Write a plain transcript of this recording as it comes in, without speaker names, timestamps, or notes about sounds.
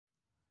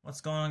What's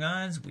going on,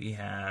 guys? We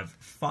have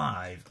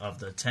 5 of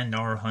the $10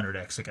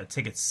 100X. I got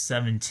tickets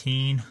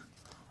 17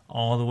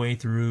 all the way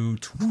through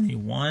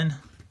 21.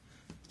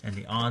 And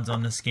the odds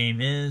on this game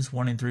is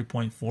 1 in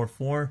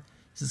 3.44.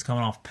 This is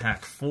coming off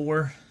pack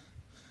 4.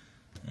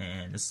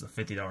 And this is a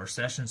 $50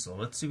 session, so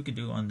let's see what we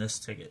can do on this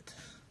ticket.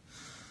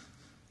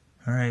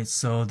 Alright,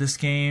 so this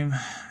game,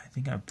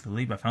 I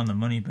believe I found the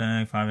money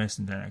bag, 5X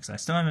and 10X. I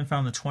still haven't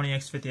found the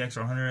 20X, 50X,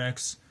 or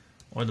 100X.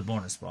 Or the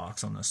bonus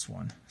box on this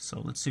one.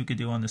 So let's see what we can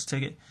do on this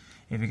ticket.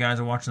 If you guys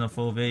are watching the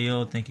full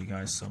video, thank you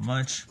guys so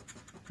much.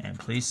 And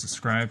please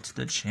subscribe to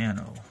the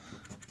channel.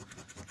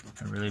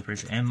 I really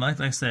appreciate it. And like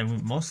I said,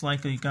 most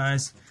likely,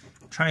 guys,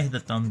 try to hit the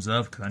thumbs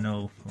up. Because I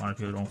know a lot of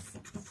people don't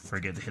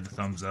forget to hit the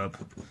thumbs up.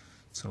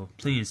 So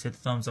please hit the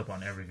thumbs up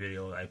on every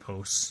video that I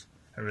post.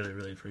 I really,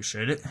 really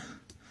appreciate it.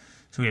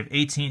 So we have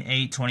 18,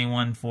 8,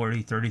 21,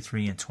 40,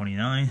 33, and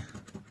 29.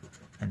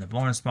 And the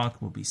bonus box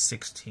will be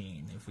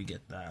 16 if we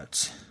get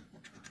that.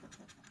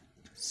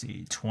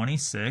 See,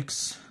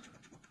 26,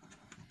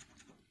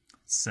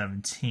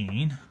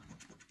 17,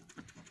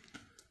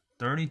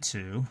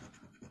 32,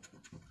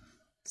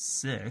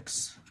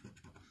 6,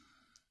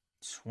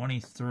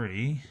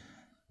 23,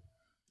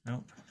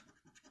 nope,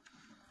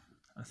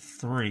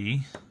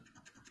 3,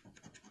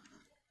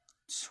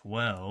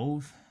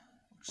 12,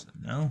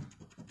 no,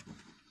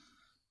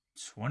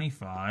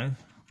 25,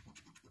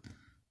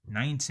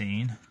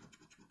 19,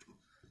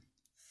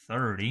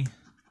 30,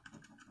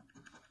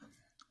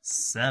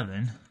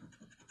 7,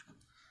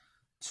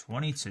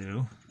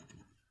 22,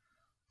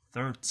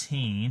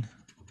 13,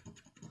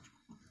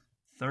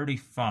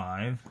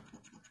 35,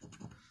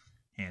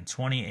 and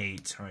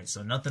 28. Alright,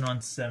 so nothing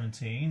on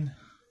 17.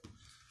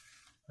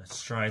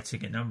 Let's try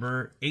ticket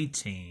number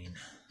 18.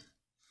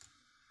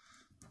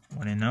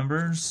 Winning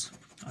numbers,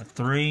 a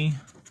 3,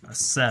 a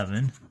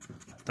 7,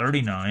 a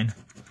 39,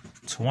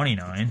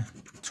 29,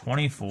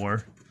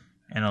 24,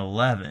 and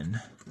 11.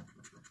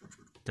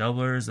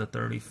 Doublers a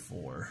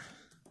 34.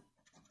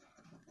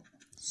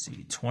 Let's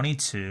see,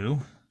 22,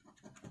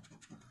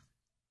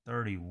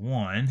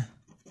 31,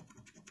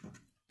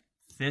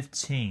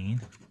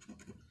 15,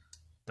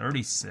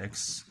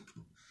 36,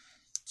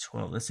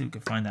 12. Let's see if we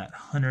can find that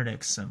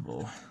 100X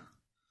symbol.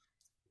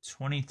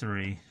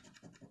 23,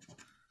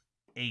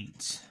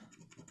 8,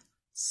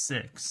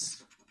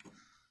 6,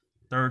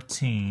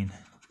 13,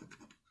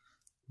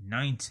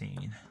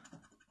 19,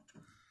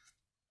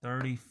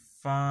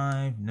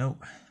 35,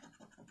 nope.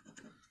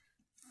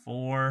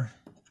 4,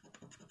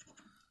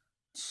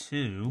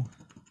 2,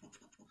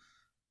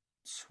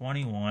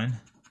 21,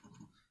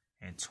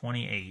 and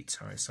 28.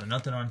 Alright, so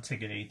nothing on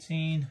ticket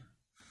 18.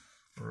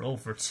 We're 0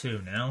 for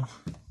 2 now.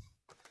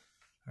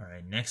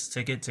 Alright, next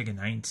ticket, ticket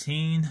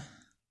 19.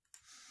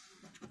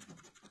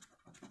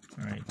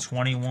 Alright,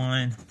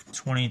 21,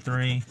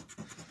 23,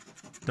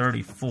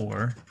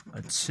 34,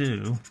 a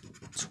 2,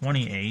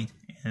 28,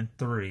 and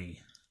 3.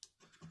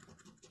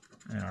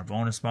 And our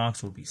bonus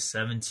box will be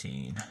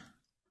 17.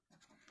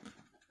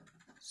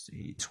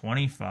 See,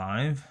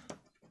 25,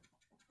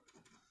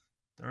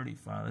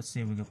 35. Let's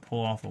see if we can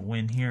pull off a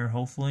win here,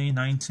 hopefully.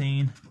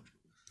 19,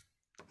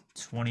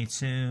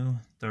 22,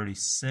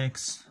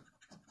 36,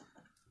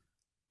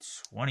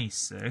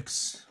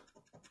 26,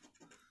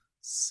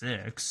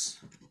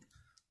 6,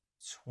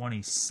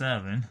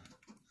 27,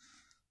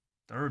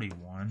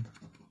 31.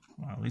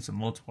 Well, at least a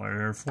multiplier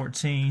here.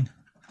 14.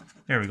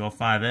 There we go,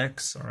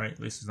 5X. All right, at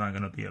least it's not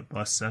going to be a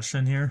bust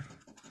session here.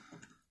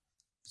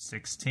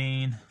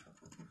 16.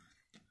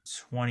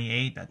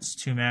 28, that's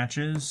 2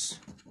 matches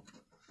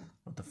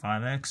with the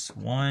 5X,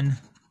 1,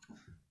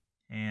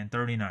 and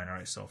 39. All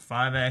right, so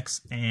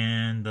 5X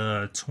and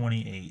the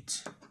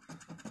 28. All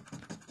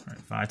right,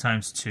 5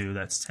 times 2,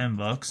 that's 10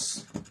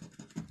 bucks.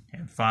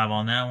 And 5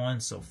 on that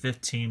one, so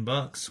 15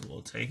 bucks.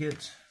 We'll take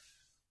it.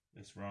 At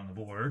least we're on the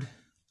board.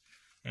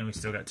 And we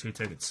still got 2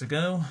 tickets to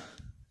go. All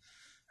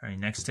right,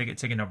 next ticket,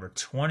 ticket number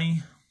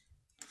 20.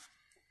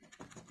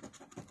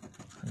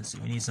 Let's see,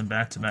 we need some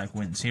back-to-back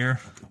wins here.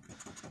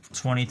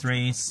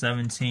 23,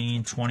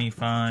 17,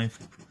 25,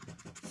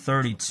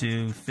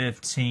 32,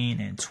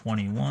 15, and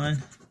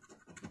 21.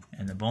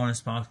 And the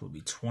bonus box will be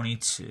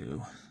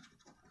 22.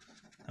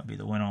 That'll be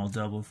the win all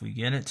double if we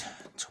get it.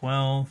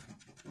 12,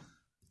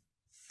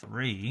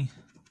 3,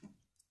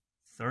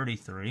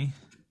 33,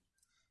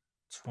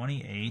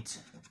 28,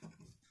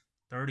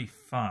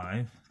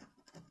 35,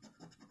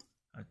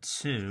 a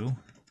 2,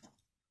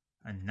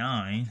 a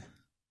 9,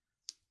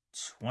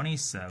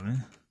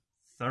 27,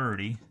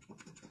 30,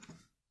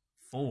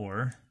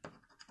 4,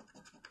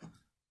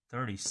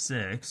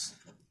 36,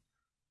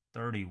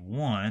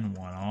 31,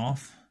 1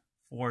 off,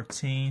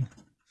 14,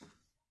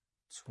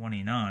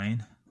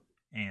 29,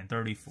 and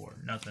 34.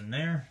 Nothing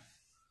there.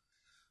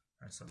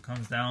 All right, so it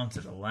comes down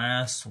to the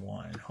last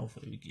one.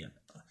 Hopefully we get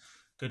a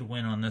good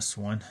win on this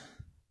one.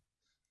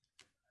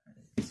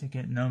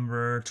 Ticket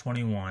number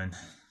 21.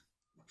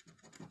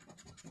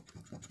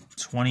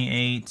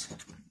 28,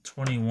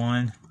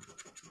 21,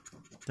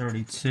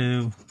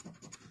 32,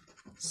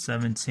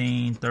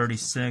 17,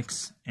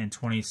 36, and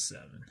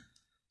 27.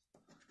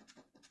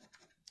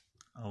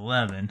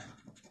 11,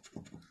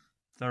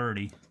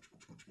 30,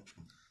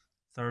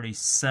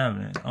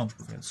 37. Oh, I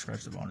forgot to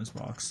scratch the bonus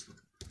box.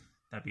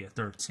 That'd be a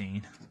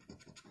 13.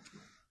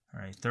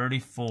 All right,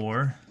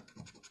 34,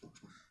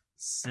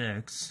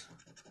 6,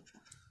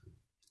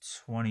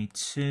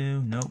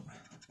 22, nope,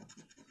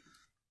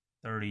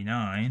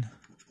 39,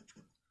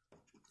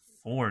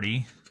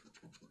 40,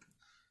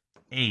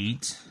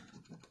 8,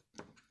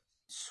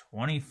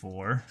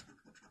 24,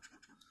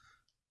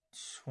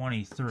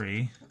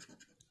 23,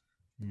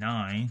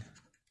 9,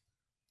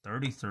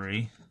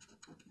 33,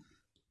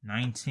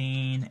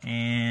 19,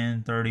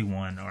 and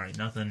 31. All right,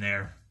 nothing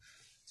there.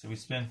 So we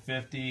spent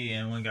 50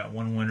 and we got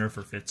one winner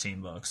for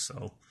 15 bucks.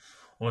 So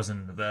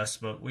wasn't the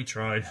best, but we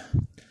tried.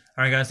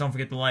 All right, guys, don't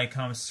forget to like,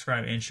 comment,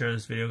 subscribe, and share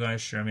this video,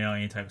 guys. Share me out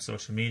any type of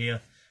social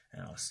media,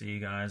 and I'll see you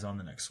guys on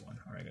the next one.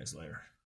 All right, guys, later.